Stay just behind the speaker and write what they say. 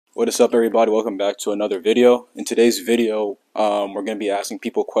What is up, everybody? Welcome back to another video. In today's video, we're going to be asking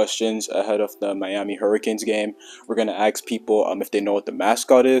people questions ahead of the Miami Hurricanes game. We're going to ask people if they know what the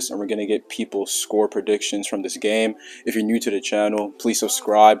mascot is, and we're going to get people's score predictions from this game. If you're new to the channel, please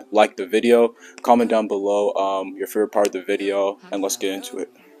subscribe, like the video, comment down below your favorite part of the video, and let's get into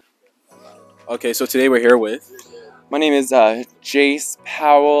it. Okay, so today we're here with... My name is Jase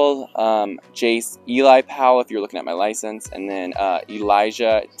Powell, Jase Eli Powell if you're looking at my license, and then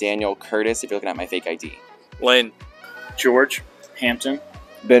Elijah Daniel Curtis if you're looking at my fake ID. Lynn. George. Hampton.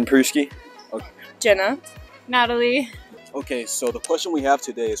 Ben Prusky. Okay. Jenna. Natalie. Okay, so the question we have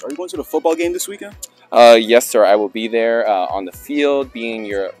today is, are you going to the football game this weekend? Yes, sir. I will be there on the field being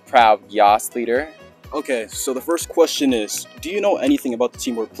your proud YAS leader. Okay, so the first question is, do you know anything about the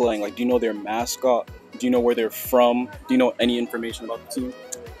team we're playing? Like, do you know their mascot? Do you know where they're from? Do you know any information about the team?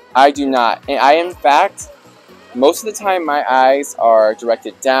 I do not. And I, in fact, most of the time my eyes are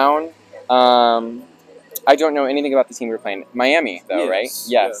directed down. I don't know anything about the team we're playing. Miami, though, right?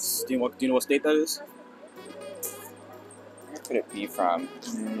 Yes. Do you know what state that is? Where could it be from?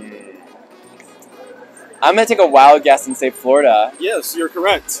 I'm going to take a wild guess and say Florida. Yes, you're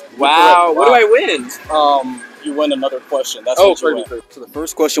correct. Wow. What do I win? You win another question. That's oh, what you win. So the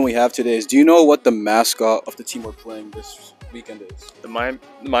first question we have today is, do you know what the mascot of the team we're playing this weekend is? The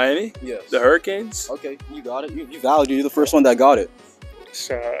Miami? Yes. The Hurricanes? Okay, you got it. You valid. You're the first one that got it.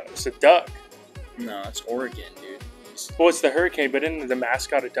 It's a duck. No, it's Oregon, dude. Well, it's the Hurricane, but isn't the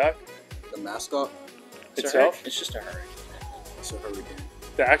mascot a duck The mascot? itself? It's just a hurricane. It's a hurricane.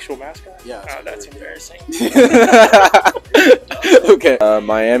 The actual mascot? Yeah. Oh, that's embarrassing. Okay.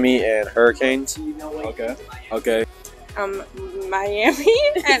 Miami and Hurricanes. Okay. Okay. Miami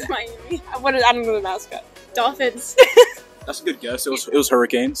and Miami. I don't know the mascot. Dolphins. That's a good guess. It was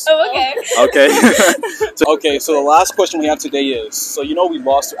Hurricanes. Oh, okay. Okay. So the last question we have today is, so you know we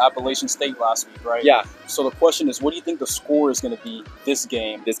lost to Appalachian State last week, right? Yeah. So the question is, what do you think the score is going to be this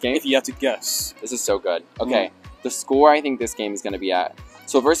game? This game? If you have to guess. This is so good. Okay. The score I think this game is going to be at.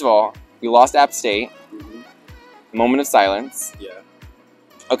 So first of all, we lost App State. Moment of silence. Yeah.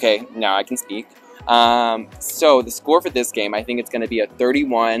 Okay, now I can speak. So the score for this game, I think it's going to be a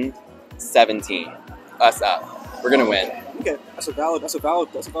 31-17. Us up. We're going to win. Okay. That's a valid score.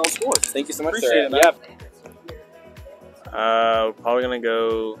 Thank you so much, Appreciate sir. it, man. Yep. Probably gonna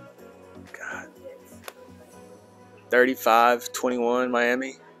go. God. 35-21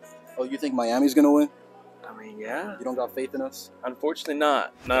 Miami. Oh, you think Miami's going to win? I mean, yeah. You don't got faith in us? Unfortunately,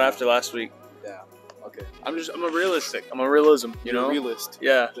 not. Not after last week. Yeah. Okay. I'm a realistic. I'm a realism. You You're know. a realist.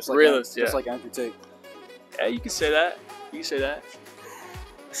 Yeah. Just like realist. Just like Andrew Tate. Yeah, you can say that. You can say that.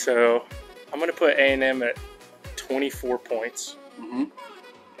 So, I'm going to put A&M at 24 points. Mm-hmm.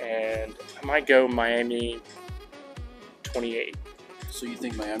 And I might go Miami 28. So you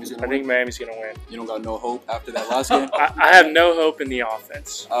think Miami's going I to win? think Miami's going to win. You don't got no hope after that last game? I have no hope in the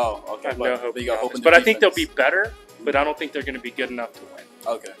offense. Oh, I okay. have no hope But in you the got hope offense. in the But I think they'll defense. be better, but I don't think they're going to be good enough to win.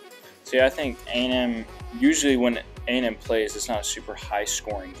 Okay. See, I think A&M, usually when A&M plays, it's not a super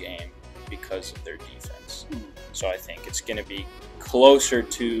high-scoring game because of their defense. So I think it's going to be closer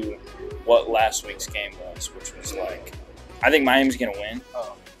to what last week's game was, which was like, I think Miami's going to win,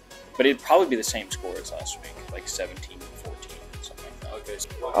 but it'd probably be the same score as last week, like 17-14, something like that. Okay.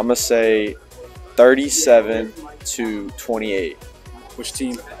 I'm gonna say 37-28. Which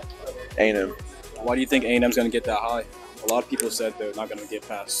team? A&M. Why do you think A&M's going to get that high? A lot of people said they're not going to get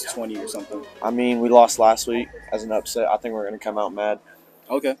past 20 or something. I mean, we lost last week as an upset. I think we're gonna come out mad.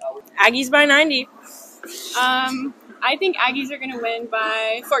 Okay. Aggies by 90. I think Aggies are going to win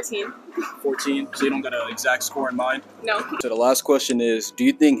by 14. 14. So you don't got an exact score in mind? No. So the last question is, do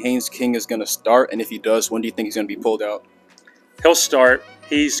you think Haynes King is going to start? And if he does, when do you think he's going to be pulled out? He'll start.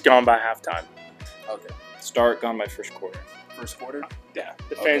 He's gone by halftime. Okay. Start gone by first quarter. First quarter? Yeah,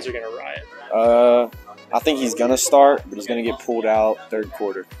 the fans are going to riot. I think he's gonna start, but he's gonna get pulled out third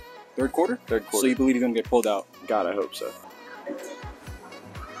quarter. Third quarter? Third quarter. So you believe he's going to get pulled out? God, I hope so.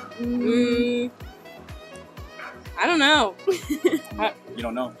 I don't know. You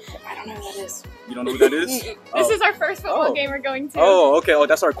don't know? I don't know who that is. You don't know who that is? This is our first football game we're going to. Oh, okay. Oh,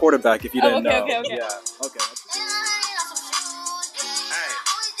 that's our quarterback if you didn't okay, know. okay. Yeah.